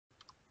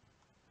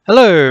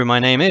Hello, my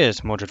name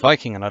is Mordred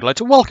Viking, and I'd like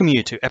to welcome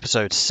you to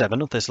episode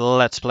 7 of this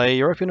Let's Play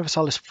Europa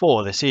Universalis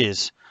 4. This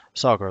is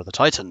Saga of the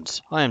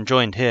Titans. I am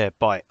joined here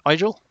by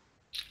Izual,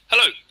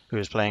 Hello, who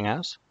is playing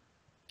as,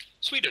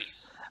 Sweden.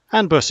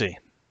 and Bussie,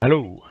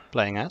 Hello,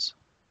 playing as,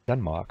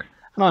 Denmark.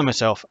 and I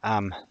myself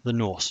am the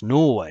Norse,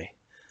 Norway.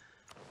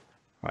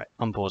 Right,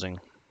 I'm pausing.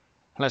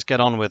 Let's get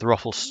on with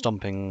Ruffle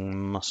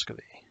Stomping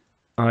Muscovy.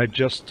 I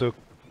just took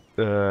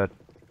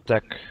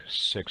Tech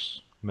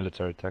 6,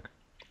 military tech.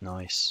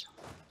 Nice.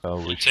 So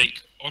we You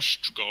take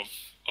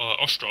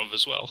Ostrov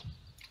as well.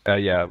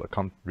 yeah, I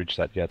can't reach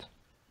that yet.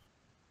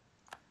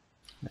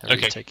 They're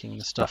Okay. taking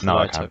the stuff No, that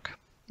I I can't. took.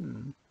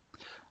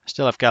 I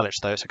still have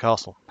Galich though, it's a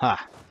castle.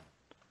 Ha!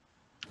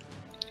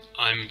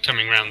 I'm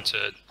coming round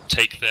to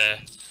take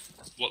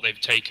what they've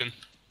taken.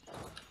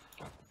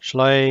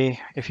 Shall I,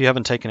 if you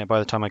haven't taken it by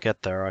the time I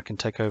get there, I can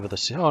take over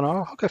the... Oh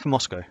no, I'll go for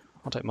Moscow.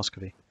 I'll take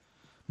Muscovy.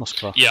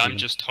 Moskva. Yeah, I'm even.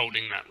 just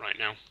holding that right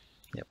now.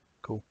 Yep,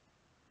 cool.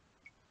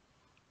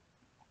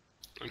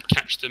 And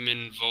catch them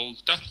in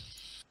Volta.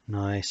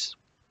 Nice.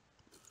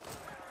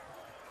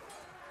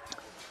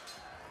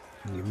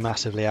 You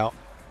massively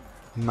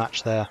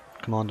outmatch their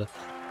commander.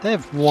 They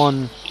have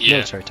one Yeah.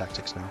 military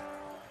tactics now.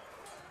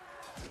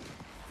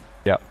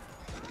 Yeah.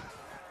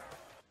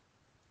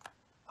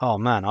 Oh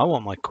man, I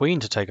want my queen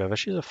to take over.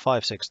 She's a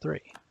 563.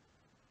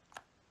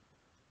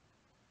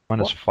 Mine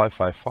is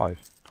 555.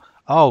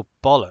 Oh,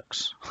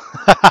 bollocks.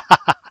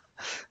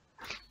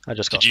 I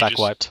just got Did you stack just-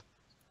 wiped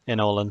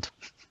in Orland.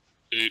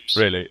 Oops.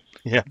 Really?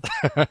 Yeah.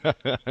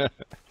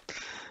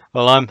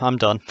 Well, I'm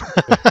done.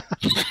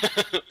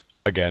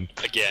 Again.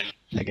 Again.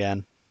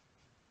 Again.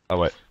 Oh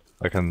wait,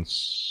 I can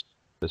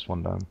this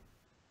one down.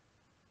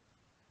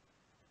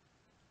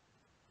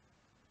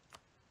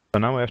 So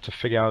now we have to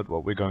figure out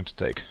what we're going to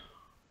take.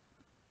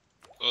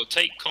 Well,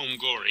 take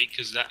Kolmgori,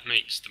 because that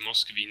makes the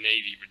Muscovy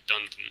Navy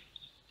redundant.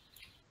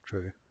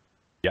 True.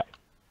 Yeah.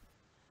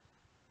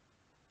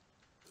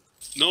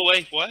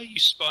 Norway, why are you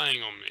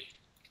spying on me?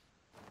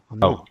 I'm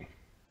Oh. not.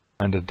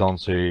 And the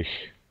Danzig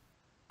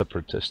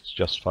separatists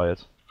just fired.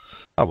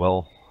 Oh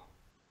well.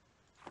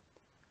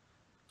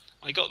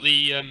 I got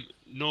the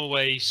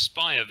Norway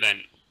spy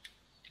event.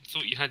 I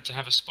thought you had to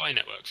have a spy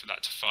network for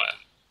that to fire.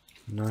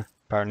 No,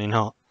 apparently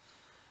not.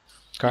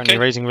 Currently Okay.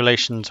 raising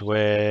relations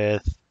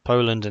with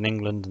Poland and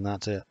England, and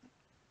that's it.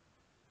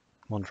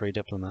 One free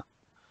diplomat.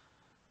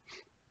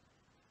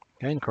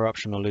 Gain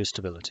corruption or lose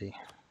stability.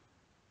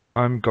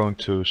 I'm going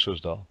to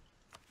Susdal.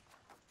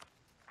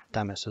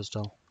 Damn it,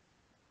 Susdal.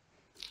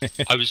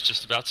 I was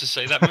just about to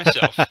say that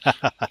myself.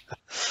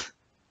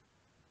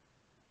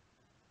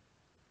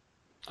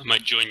 I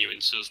might join you in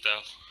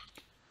Susdal.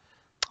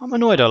 I'm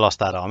annoyed I lost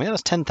that army. That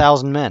was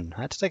 10,000 men.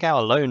 I had to take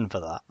out a loan for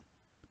that.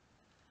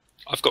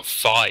 I've got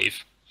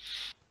 5.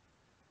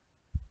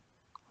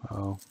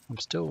 Oh,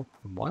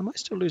 why am I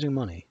still losing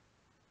money?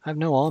 I have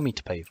no army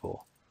to pay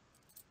for.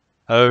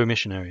 Oh,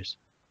 missionaries.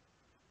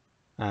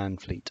 And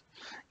fleet.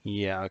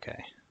 Yeah,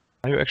 okay.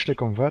 Are you actually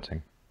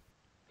converting?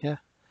 Yeah.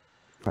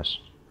 Nice.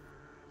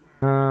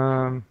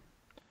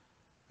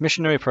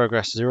 Missionary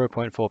progress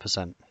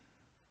 0.4%.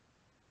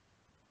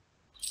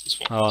 It's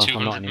what, Oh, I'm not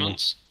 200 anymore.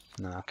 months?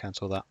 No, I'll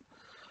cancel that.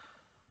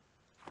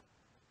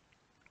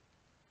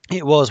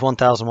 It was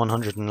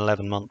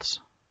 1,111 months.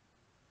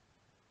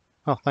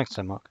 Oh, thanks,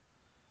 Denmark.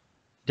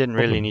 Didn't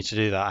really Problem. need to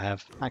do that. I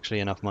have actually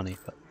enough money,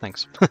 but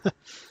thanks.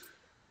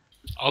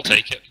 I'll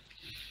take it.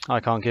 I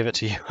can't give it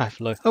to you. I have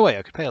loan. Oh wait,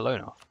 I could pay a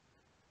loan off.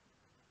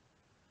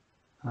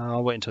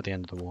 I'll wait until the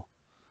end of the war.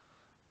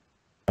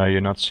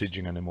 You're not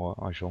sieging anymore,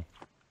 I shall.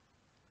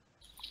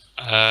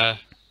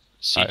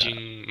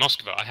 Sieging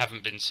Moscow. I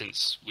haven't been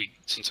since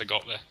I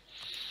got there.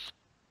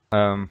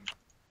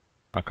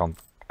 I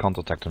can't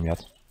attack them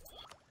yet.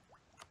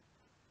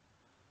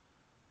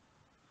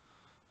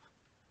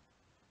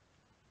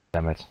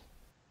 Damn it.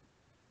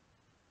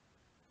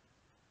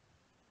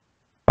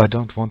 I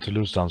don't want to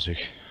lose Danzig.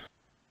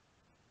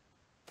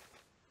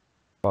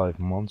 5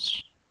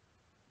 months.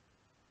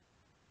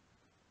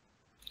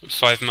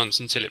 5 months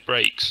until it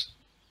breaks.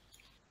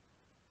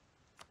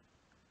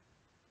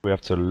 We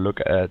have to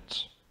look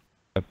at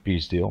a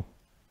peace deal.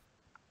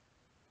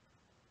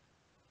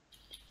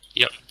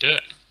 Yep, do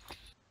it.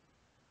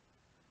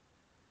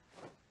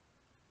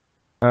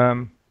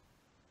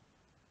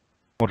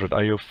 Mordred,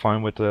 are you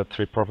fine with the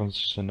 3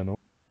 provinces in the north?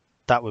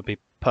 That would be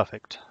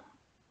perfect.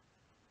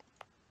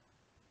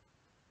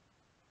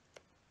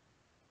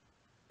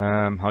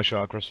 How's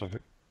your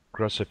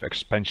aggressive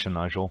expansion,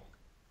 Nigel?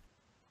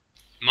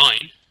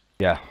 Mine.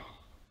 Yeah.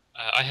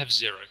 I have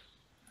 0.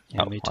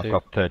 Yeah, Oh, me I've too.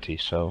 got 30,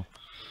 so...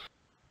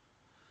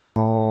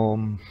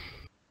 And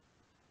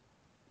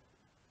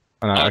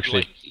I I'd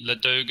actually... like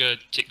Ladoga,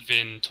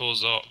 Tikvin,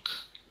 Torzok,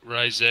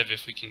 Ryzev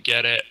if we can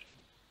get it.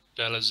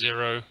 Bela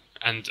 0.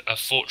 And a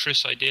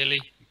fortress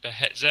ideally.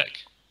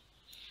 Behetzek.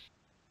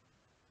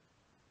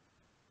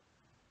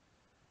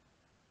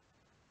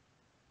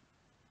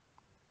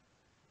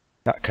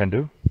 Yeah, can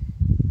do.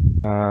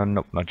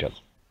 Nope, not yet.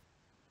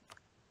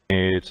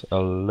 It's a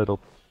little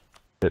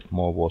bit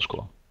more war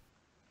score.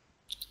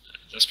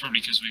 That's probably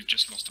because we've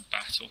just lost a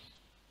battle.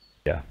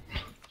 Yeah.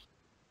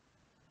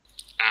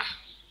 Ah,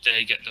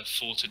 they get the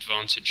fort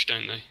advantage,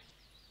 don't they?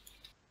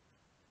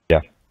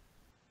 Yeah.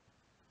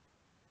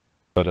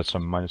 So that's a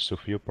 -2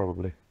 for you,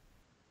 probably.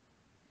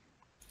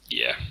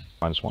 Yeah.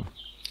 -1.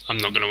 I'm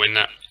not going to win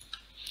that.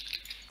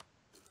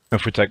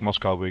 If we take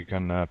Moscow, we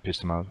can piece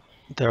them out.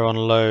 They're on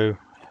low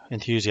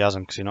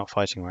enthusiasm because you're not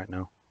fighting right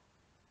now.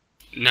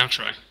 Now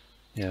try.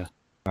 Yeah.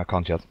 I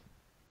can't yet.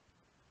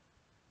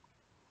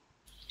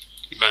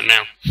 But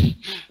now.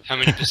 How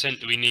many percent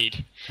do we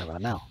need? How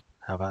about now?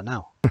 How about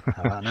now?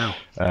 How about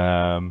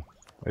now?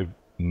 We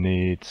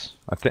need.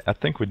 I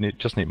think we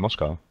just need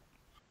Moscow.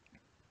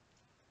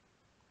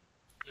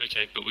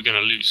 Okay, but we're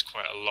going to lose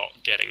quite a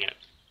lot getting it.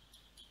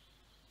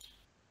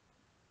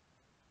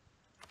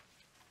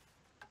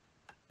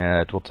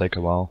 Yeah, it will take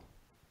a while.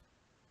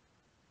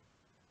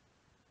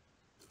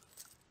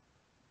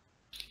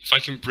 If I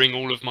can bring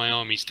all of my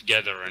armies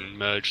together and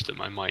merge them,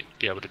 I might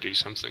be able to do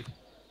something.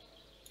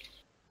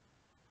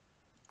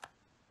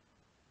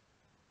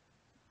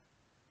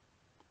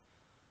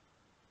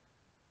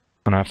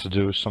 And I have to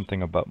do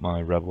something about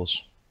my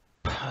rebels.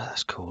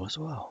 That's cool as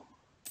well.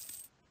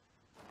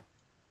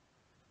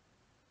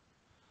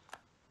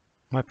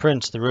 My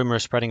prince, the rumour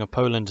is spreading of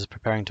Poland is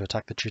preparing to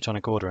attack the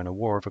Teutonic Order in a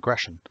war of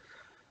aggression.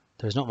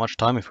 There is not much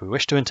time if we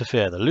wish to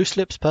interfere. The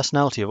loose-lipped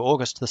personality of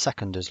August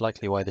II is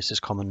likely why this is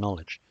common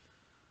knowledge.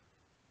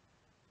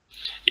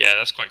 Yeah,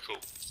 that's quite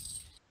cool.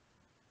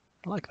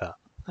 I like that.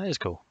 That is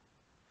cool.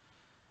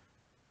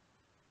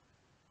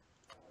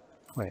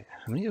 Wait,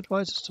 how many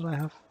advisors did I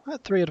have? I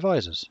had 3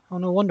 advisors. Oh,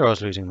 no wonder I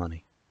was losing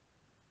money.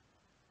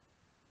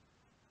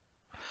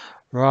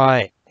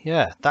 Right,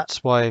 yeah,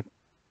 that's why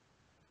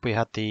we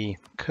had the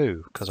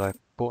coup, because I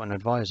bought an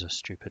advisor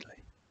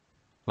stupidly.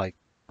 Like,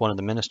 one of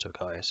the minister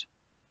guys.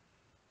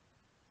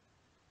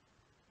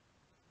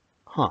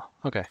 Huh,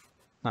 okay.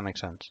 That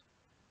makes sense.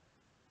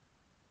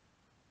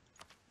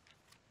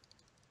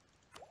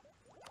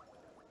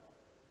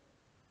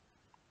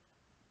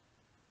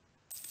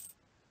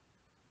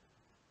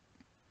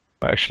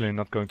 We're actually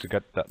not going to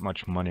get that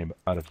much money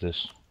out of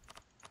this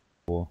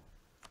war.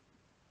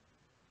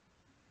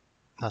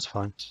 That's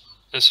fine.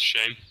 That's a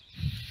shame.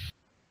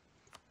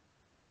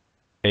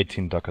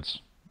 18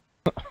 ducats.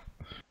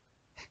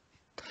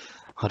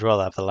 I'd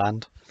rather have the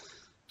land.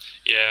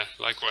 Yeah,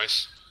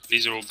 likewise.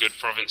 These are all good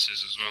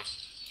provinces as well.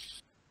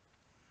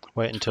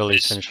 Wait until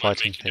he's This finished might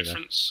fighting make a here.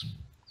 difference.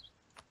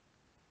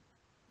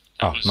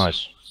 That Oh, was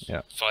nice.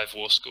 Yeah. 5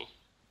 war score.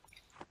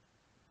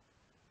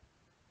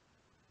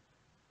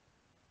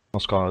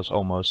 Moscow is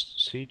almost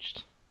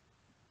sieged.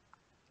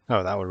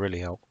 Oh, that would really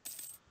help.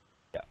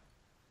 Yeah.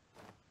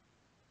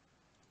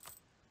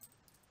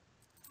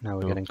 Now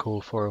we're Cool. getting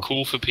called for a...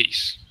 Call for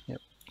peace.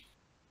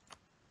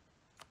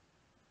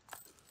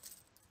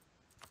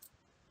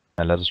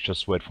 And let us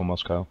just wait for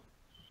Moscow.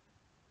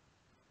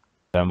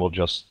 Then we'll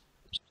just...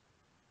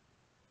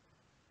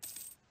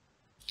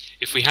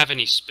 If we have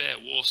any spare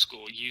war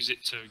score, use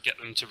it to get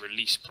them to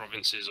release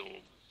provinces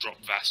or drop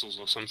vassals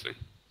or something.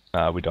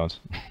 we don't.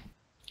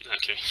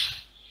 Okay.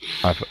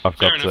 I've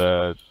Fair got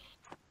enough.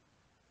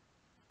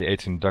 the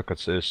 18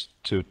 ducats is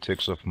 2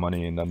 ticks of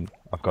money, and then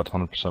I've got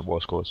 100%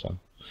 war score. So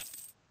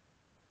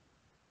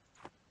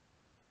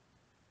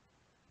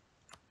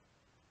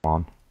come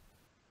on.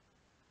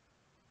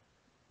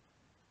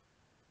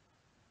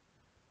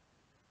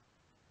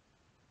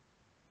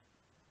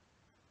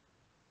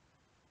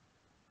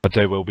 But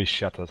they will be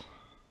shattered.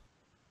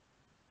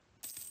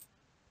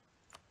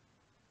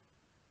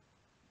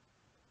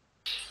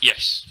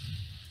 Yes.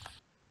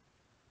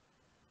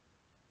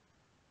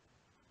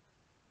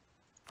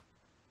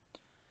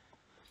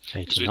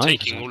 Because we're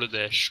taking 89%. all of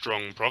their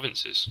strong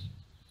provinces.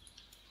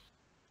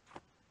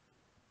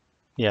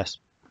 Yes.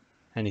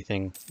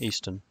 Anything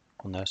eastern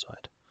on their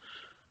side.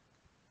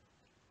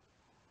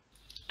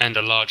 And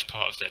a large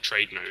part of their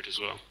trade node as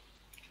well.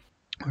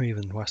 Or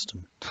even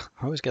western.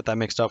 I always get that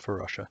mixed up for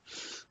Russia.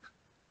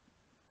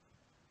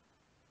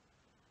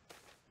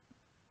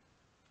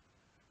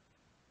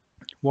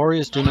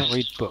 Warriors do not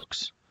read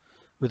books.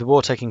 With the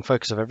war taking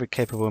focus of every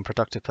capable and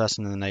productive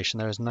person in the nation,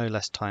 there is no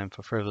less time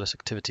for frivolous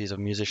activities of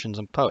musicians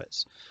and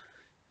poets.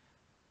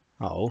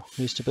 Oh,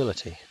 new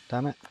stability.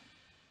 Damn it.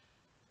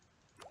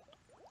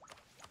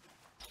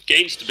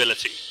 Gain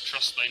stability.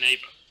 Trust thy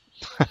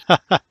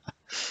neighbour.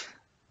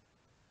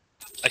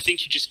 I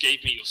think you just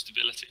gave me your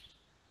stability.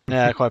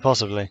 Yeah, quite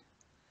possibly.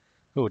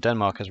 Oh,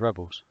 Denmark has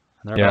rebels.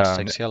 And they're about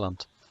to take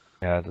Sjelland.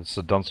 Yeah, that's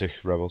the Danzig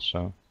rebels,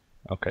 so...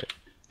 Okay.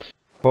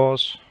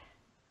 Pause.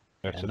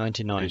 Yeah,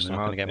 99, we're not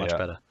going to get much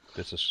better.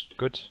 This is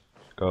good.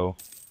 Go.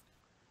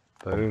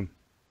 Boom.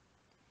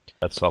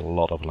 That's a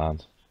lot of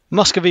land.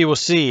 Muscovy will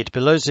cede.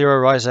 Below zero,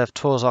 Ryzev,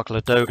 Torzok,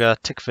 Ladoga,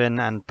 Tikvin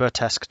and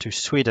Bertesk to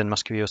Sweden.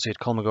 Muscovy will cede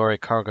Kolmogorov,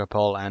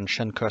 Kargopol and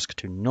Shenkursk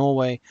to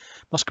Norway.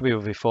 Muscovy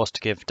will be forced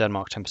to give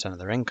Denmark 10% of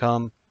their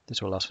income.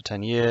 This will last for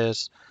 10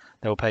 years.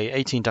 They will pay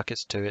 18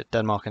 ducats to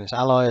Denmark and its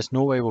allies.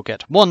 Norway will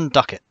get 1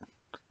 ducat.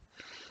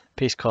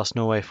 Peace cost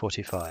Norway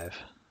 45.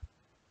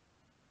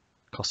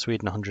 Cost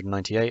Sweden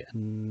 198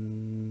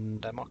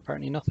 and Denmark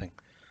apparently nothing.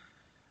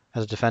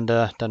 As a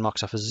defender, Denmark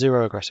suffers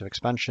 0 aggressive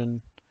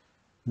expansion,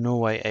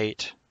 Norway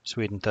 8,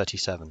 Sweden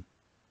 37.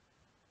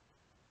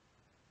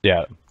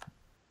 Yeah.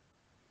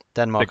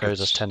 Denmark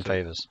owes us 10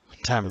 favours.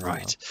 Damn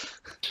right.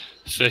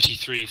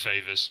 33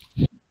 favours.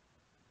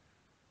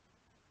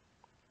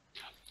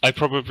 I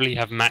probably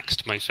have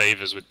maxed my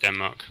favours with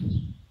Denmark.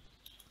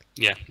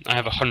 Yeah, I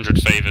have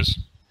 100 favours.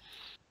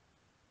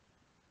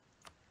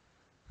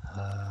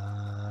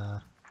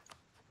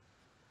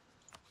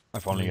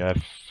 I've only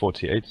have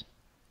 48.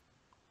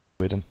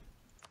 Sweden.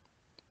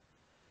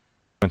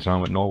 Went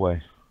on with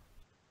Norway.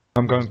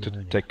 I'm going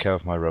to take care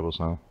of my rebels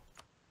now.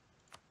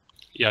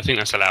 Yeah, I think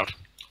that's allowed.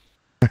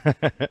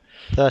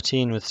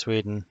 13 with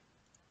Sweden.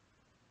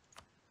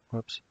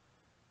 Whoops.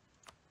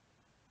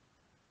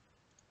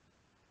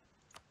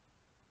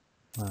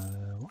 What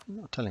are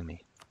you not telling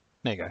me?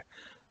 There you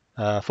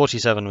go.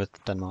 47 with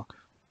Denmark.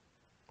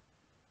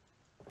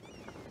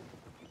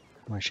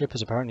 My ship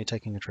is apparently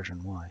taking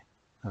attrition. Why?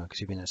 Oh,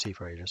 because you've been at sea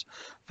for ages.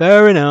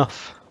 Fair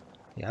enough.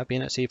 Yeah, I've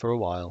been at sea for a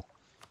while.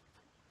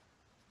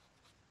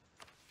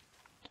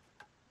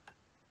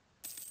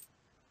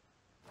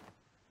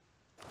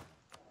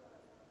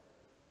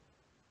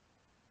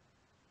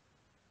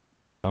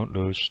 Don't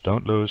lose,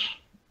 don't lose.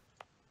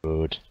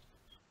 Good.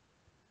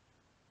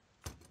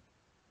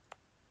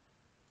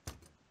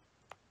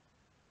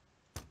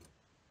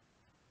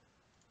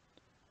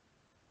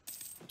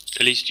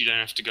 At least you don't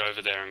have to go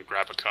over there and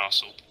grab a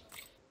castle.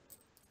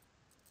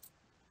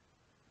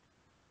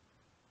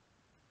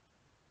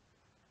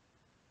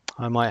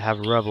 I might have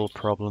rebel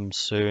problems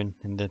soon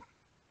in the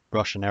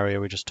Russian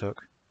area we just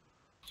took.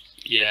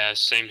 Yeah,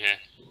 same here.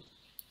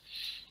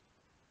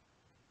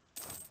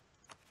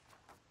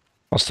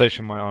 I'll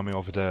station my army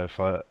over there if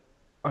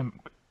I'm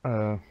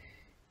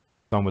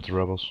done with the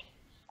rebels.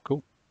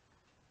 Cool.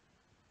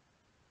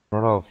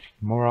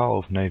 Morale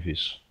of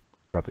navies.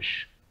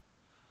 Rubbish.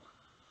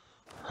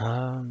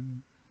 I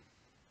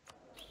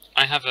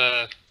have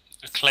a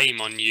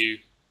claim on you,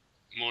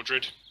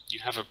 Mordred. You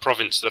have a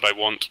province that I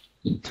want.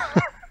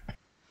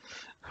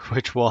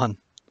 Which one?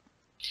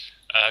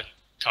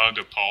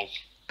 Cargopol.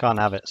 Can't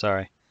have it,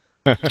 sorry.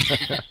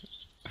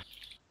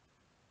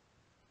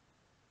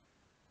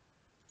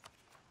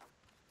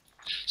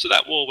 So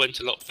that war went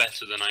a lot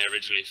better than I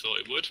originally thought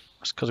it would.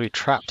 It's because we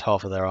trapped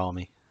half of their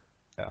army.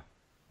 Yeah,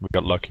 we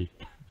got lucky.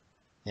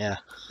 Yeah.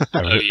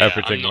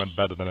 Everything went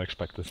better than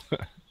expected.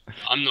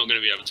 I'm not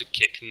going to be able to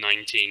kick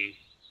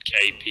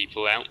 19k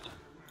people out.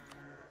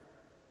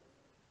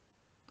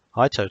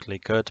 I totally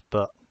could,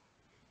 but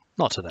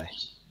not today.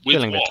 With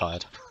Feeling what? a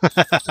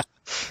bit tired.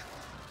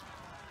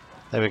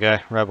 There we go.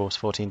 Rebels,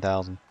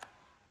 14,000.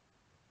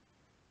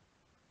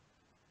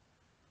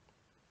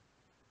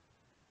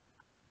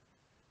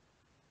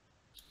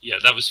 Yeah,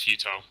 that was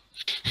futile.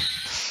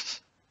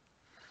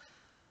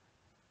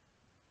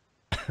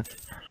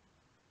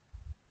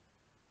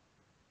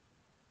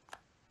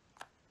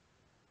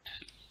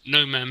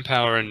 No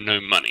manpower and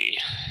no money.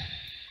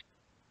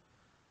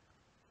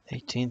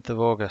 18th of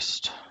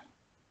August.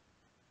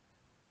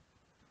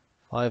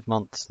 5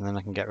 months, and then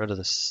I can get rid of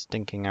this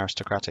stinking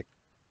aristocratic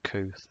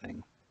coup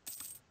thing.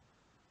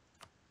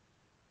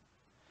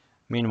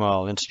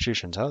 Meanwhile,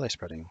 institutions, how are they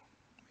spreading?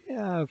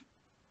 Yeah,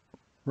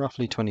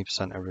 roughly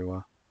 20%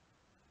 everywhere.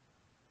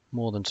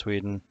 More than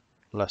Sweden,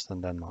 less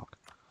than Denmark.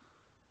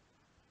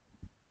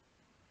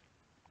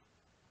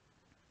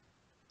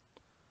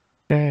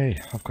 Yay,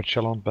 I've got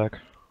Shalon back.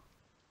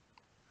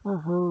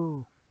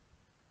 Woohoo!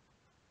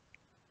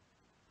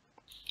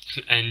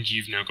 And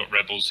you've now got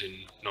rebels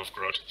in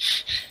Novgorod.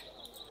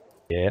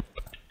 Yep.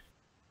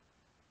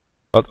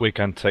 But we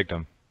can take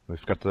them.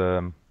 We've got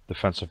the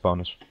defensive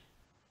bonus.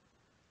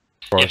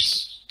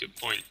 Yes, good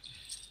point.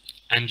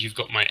 And you've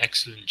got my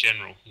excellent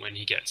general when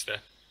he gets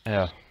there.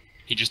 Yeah.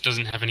 He just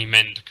doesn't have any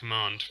men to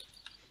command.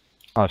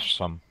 I have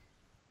some.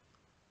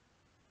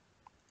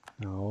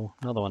 Oh,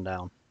 another one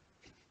down.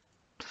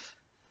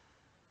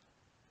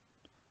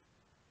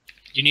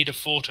 You need a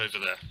fort over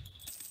there.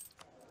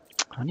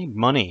 I need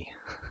money.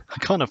 I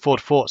can't afford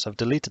forts, I've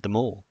deleted them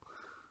all.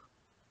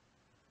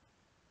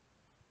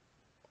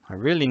 I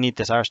really need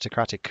this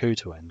aristocratic coup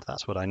to end.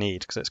 That's what I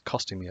need, because it's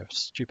costing me a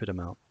stupid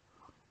amount.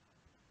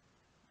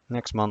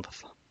 Next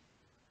month.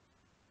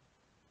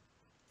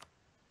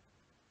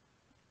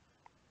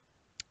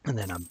 And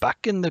then I'm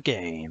back in the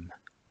game.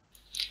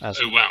 As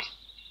Oh wow.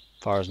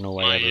 far as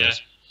Norway ever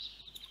is.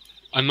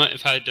 I might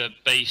have had a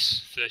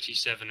base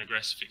 37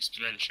 aggressive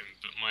expansion,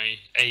 but my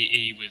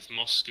AE with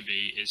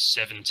Muscovy is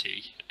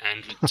 70,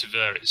 and with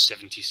Tver it's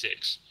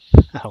 76.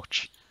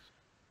 Ouch.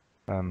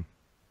 Um,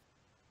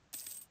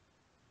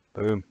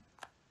 Boom.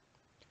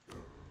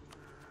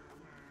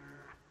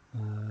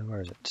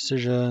 Where is it?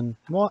 Decision.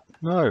 What?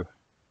 No.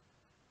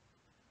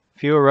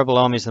 Fewer rebel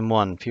armies than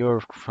one.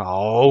 Fewer.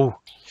 Oh!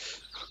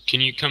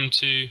 Can you come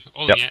to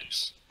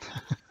Olnietz?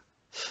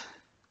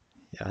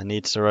 Yeah, I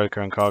need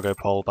Soroka and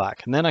Cargopol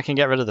back. And then I can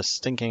get rid of the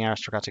stinking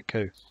aristocratic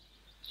coup.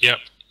 Yep.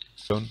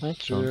 soon.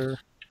 Thank soon. you.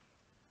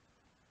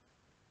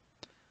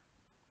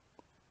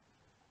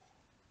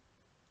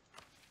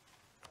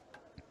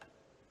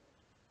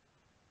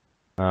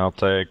 I'll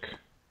take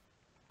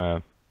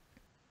either.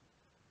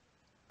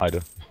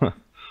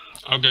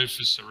 I'll go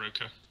for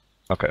Soroka.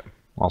 Okay,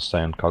 I'll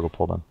stay in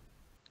Cargopol then.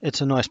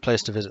 It's a nice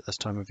place to visit this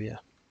time of year.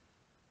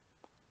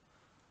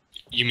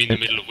 You mean the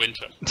middle of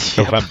winter?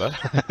 November.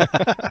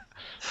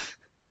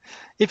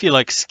 If you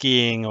like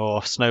skiing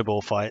or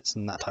snowball fights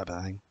and that type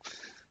of thing.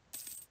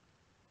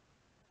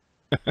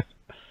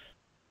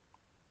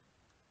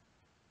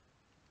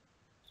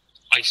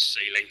 Ice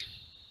sailing.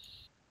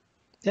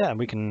 Yeah,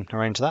 we can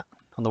arrange that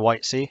on the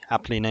White Sea,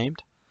 aptly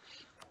named.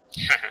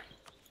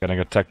 Getting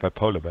attacked by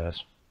polar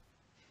bears.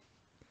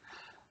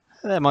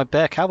 They're my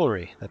bear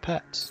cavalry. They're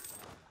pets.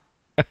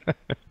 All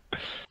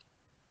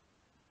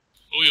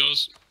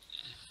yours.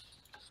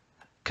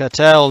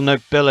 Curtail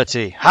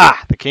nobility.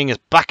 Ha! The king is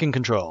back in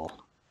control.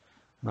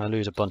 And I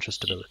lose a bunch of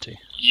stability.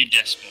 You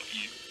despot,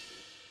 you.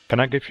 Can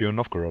I give you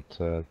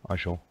Novgorod,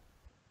 Izual?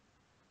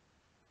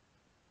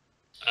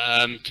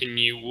 Can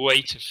you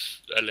wait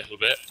a little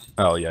bit?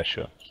 Oh yeah,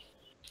 sure.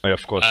 Oh, yeah,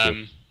 of course.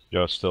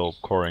 You're still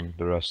coring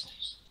the rest.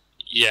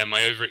 Yeah, my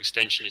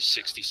overextension is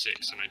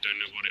 66, and I don't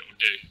know what it will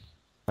do.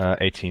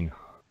 18.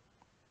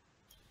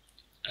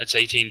 That's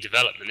 18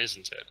 development,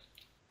 isn't it?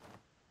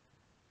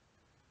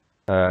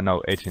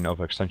 No, 18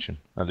 overextension.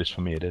 At least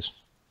for me it is.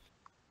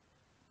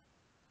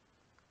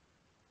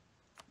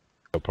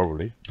 So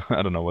probably.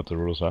 I don't know what the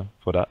rules are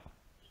for that.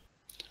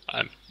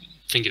 I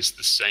think it's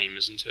the same,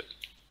 isn't it?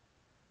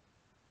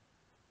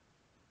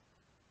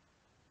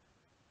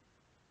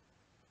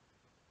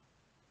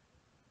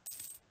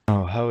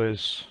 Oh, how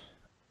is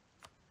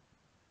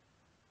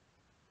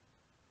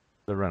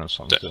the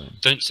Renaissance doing?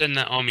 Don't send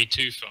that army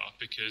too far,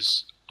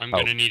 because I'm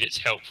going to need its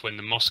help when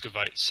the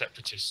Muscovite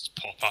separatists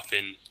pop up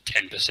in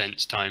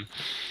 10%'s time.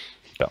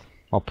 Yeah,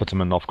 I'll put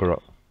them in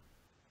Novgorod.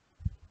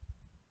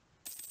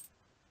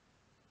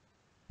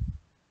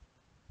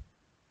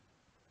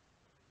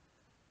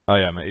 Oh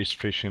yeah, my East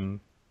Frisian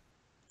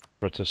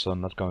separatists are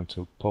not going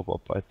to pop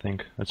up, I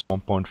think. It's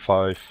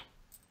 1.5...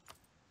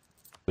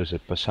 is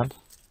it percent?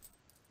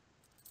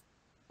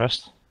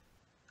 Rest?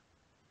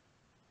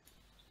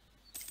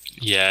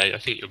 Yeah, I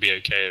think you'll be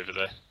okay over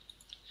there.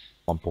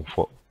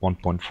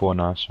 1.4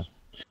 now, so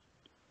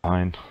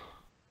fine.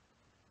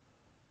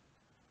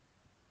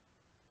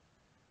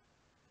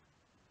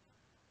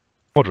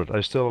 Mordred, are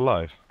you still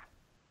alive?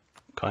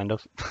 Kind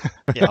of.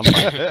 Yeah, I'm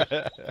fine.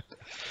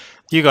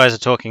 You guys are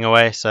talking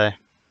away, so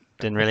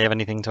didn't really have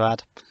anything to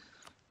add.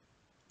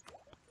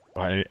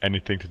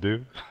 Anything to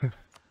do?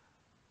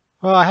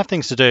 Well, I have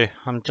things to do.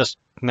 I'm just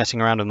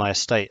messing around with my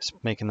estates,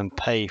 making them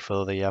pay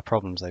for the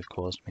problems they've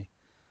caused me.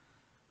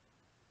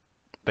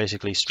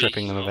 Basically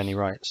stripping them of any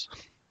rights.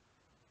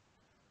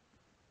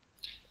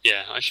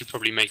 Yeah, I should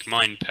probably make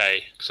mine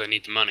pay, because I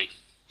need the money.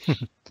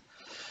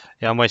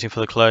 Yeah, I'm waiting for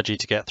the clergy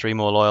to get 3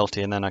 more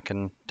loyalty, and then I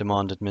can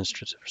demand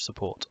administrative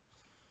support.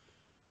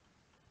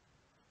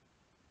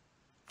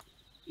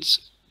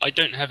 I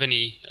don't have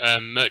any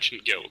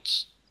merchant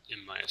guilds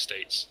in my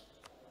estates.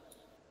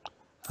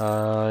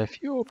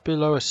 If you're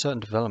below a certain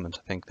development,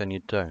 I think, then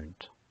you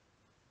don't.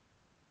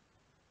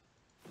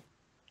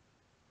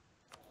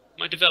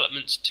 My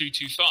development's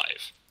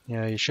 225.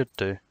 Yeah, you should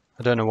do.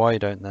 I don't know why you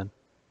don't then.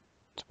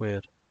 It's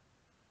weird.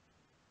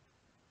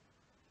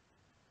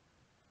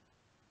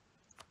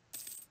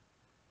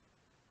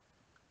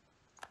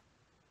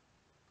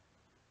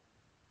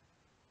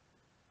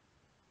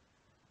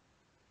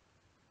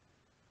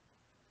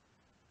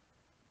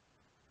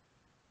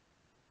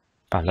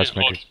 Let's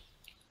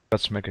Yeah,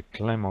 make a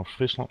claim on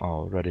Friesland. Oh, I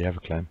already have a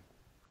claim,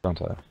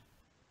 don't I?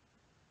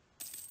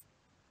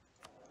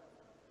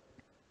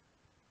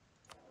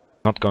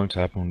 Not going to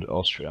happen with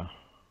Austria.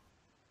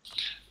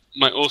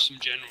 My awesome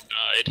general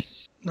died.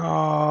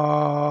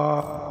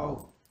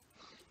 No.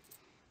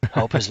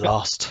 Hope is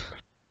lost.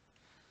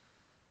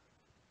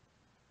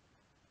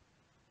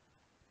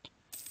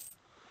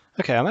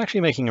 Okay, I'm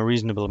actually making a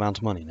reasonable amount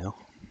of money now.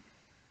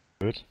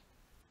 Good.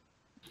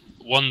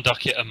 1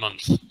 ducat a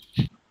month.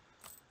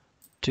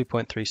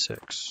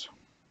 2.36.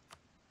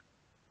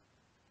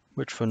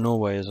 Which for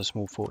Norway is a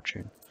small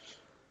fortune.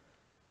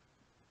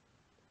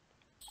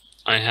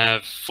 I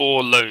have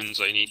 4 loans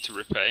I need to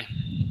repay.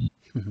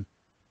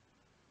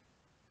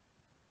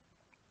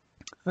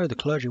 Oh, the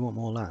clergy want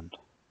more land.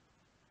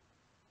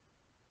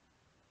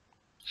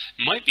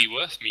 Might be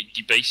worth me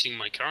debasing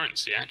my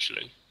currency,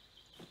 actually.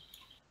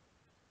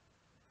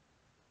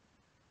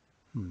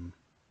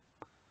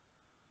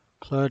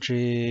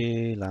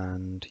 Clergy,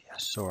 land,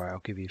 yes, alright, I'll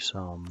give you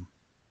some.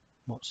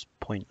 What's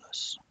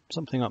pointless?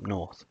 Something up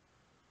north.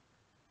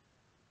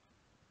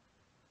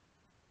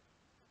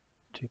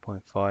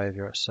 2.5,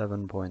 you're at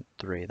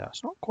 7.3,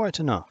 that's not quite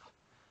enough.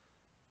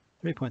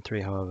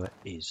 3.3, however,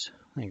 is.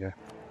 There you go.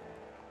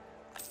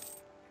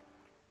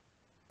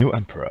 New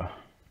Emperor.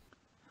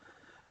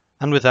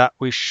 And with that,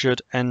 we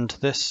should end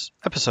this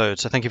episode.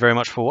 So thank you very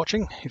much for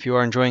watching. If you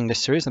are enjoying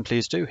this series, then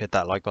please do hit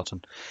that like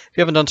button. If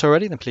you haven't done so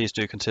already, then please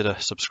do consider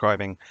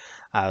subscribing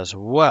as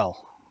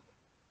well.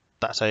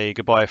 That's a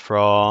goodbye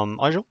from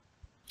Izual.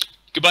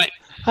 Goodbye.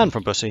 And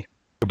from Bussie.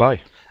 Goodbye.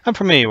 And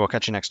from me, we'll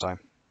catch you next time.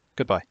 Goodbye.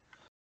 Goodbye.